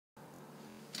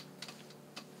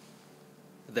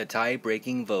The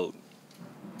tie-breaking vote.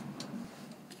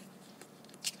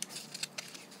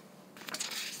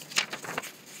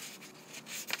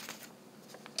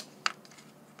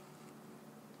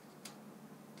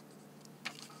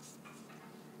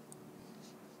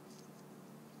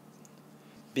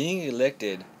 Being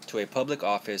elected to a public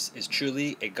office is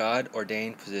truly a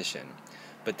God-ordained position,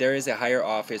 but there is a higher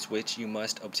office which you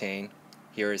must obtain.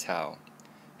 Here is how.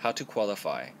 How to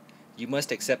qualify. You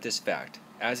must accept this fact.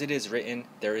 As it is written,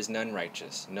 there is none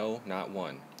righteous, no, not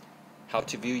one. How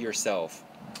to view yourself.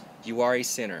 You are a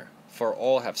sinner, for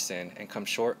all have sinned and come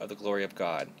short of the glory of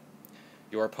God.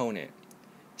 Your opponent.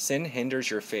 Sin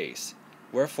hinders your face.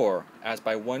 Wherefore, as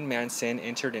by one man sin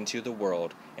entered into the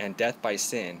world, and death by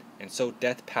sin, and so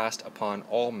death passed upon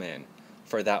all men,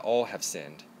 for that all have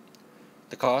sinned.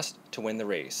 The cost to win the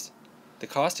race. The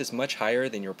cost is much higher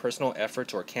than your personal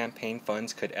efforts or campaign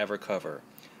funds could ever cover.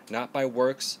 Not by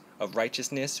works of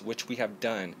righteousness which we have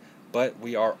done, but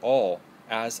we are all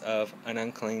as of an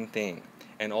unclean thing,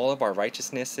 and all of our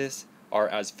righteousnesses are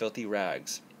as filthy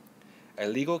rags. A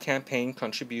legal campaign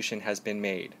contribution has been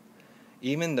made.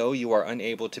 Even though you are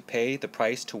unable to pay the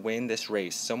price to win this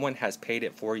race, someone has paid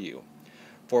it for you.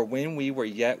 For when we were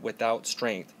yet without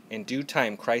strength, in due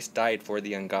time Christ died for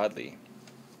the ungodly.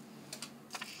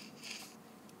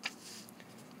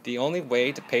 The only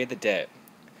way to pay the debt,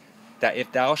 that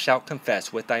if thou shalt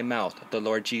confess with thy mouth the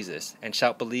Lord Jesus, and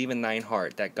shalt believe in thine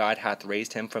heart that God hath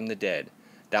raised him from the dead,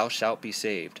 thou shalt be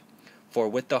saved. For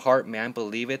with the heart man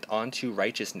believeth unto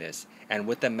righteousness, and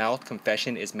with the mouth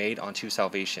confession is made unto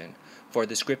salvation. For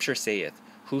the Scripture saith,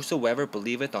 Whosoever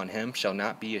believeth on him shall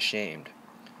not be ashamed.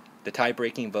 The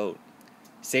tie-breaking vote.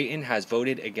 Satan has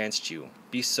voted against you.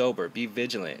 Be sober, be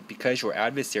vigilant, because your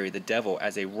adversary the devil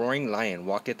as a roaring lion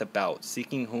walketh about,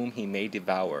 seeking whom he may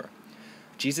devour.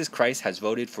 Jesus Christ has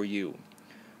voted for you.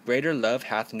 Greater love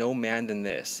hath no man than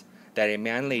this, that a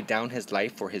man lay down his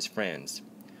life for his friends.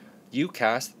 You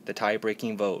cast the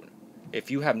tie-breaking vote.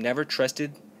 If you have never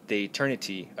trusted the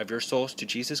eternity of your souls to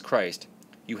Jesus Christ,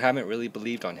 you haven't really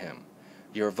believed on him.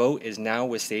 Your vote is now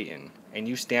with Satan, and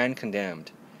you stand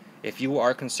condemned. If you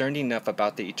are concerned enough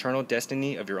about the eternal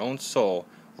destiny of your own soul,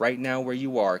 right now where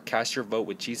you are, cast your vote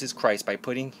with Jesus Christ by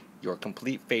putting your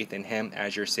complete faith in him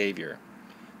as your Savior.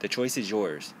 The choice is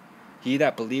yours. He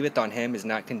that believeth on him is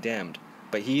not condemned,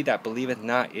 but he that believeth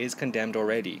not is condemned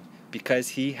already, because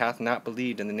he hath not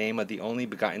believed in the name of the only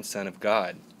begotten Son of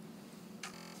God.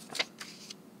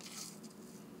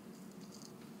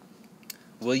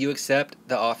 Will you accept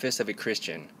the office of a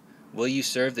Christian? Will you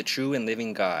serve the true and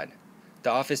living God? The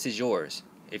office is yours.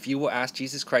 If you will ask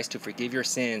Jesus Christ to forgive your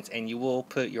sins, and you will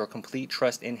put your complete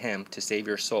trust in him to save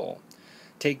your soul.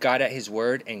 Take God at his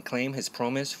word and claim his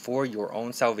promise for your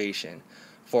own salvation.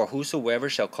 For whosoever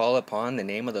shall call upon the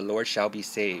name of the Lord shall be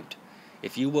saved.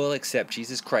 If you will accept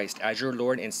Jesus Christ as your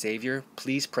Lord and Savior,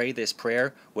 please pray this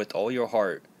prayer with all your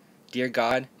heart. Dear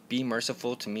God, be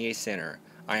merciful to me, a sinner.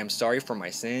 I am sorry for my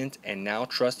sins and now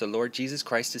trust the Lord Jesus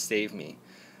Christ to save me.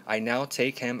 I now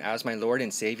take him as my Lord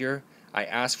and Savior. I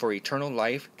ask for eternal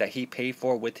life that he paid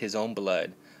for with his own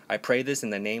blood. I pray this in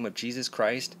the name of Jesus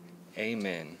Christ.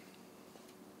 Amen.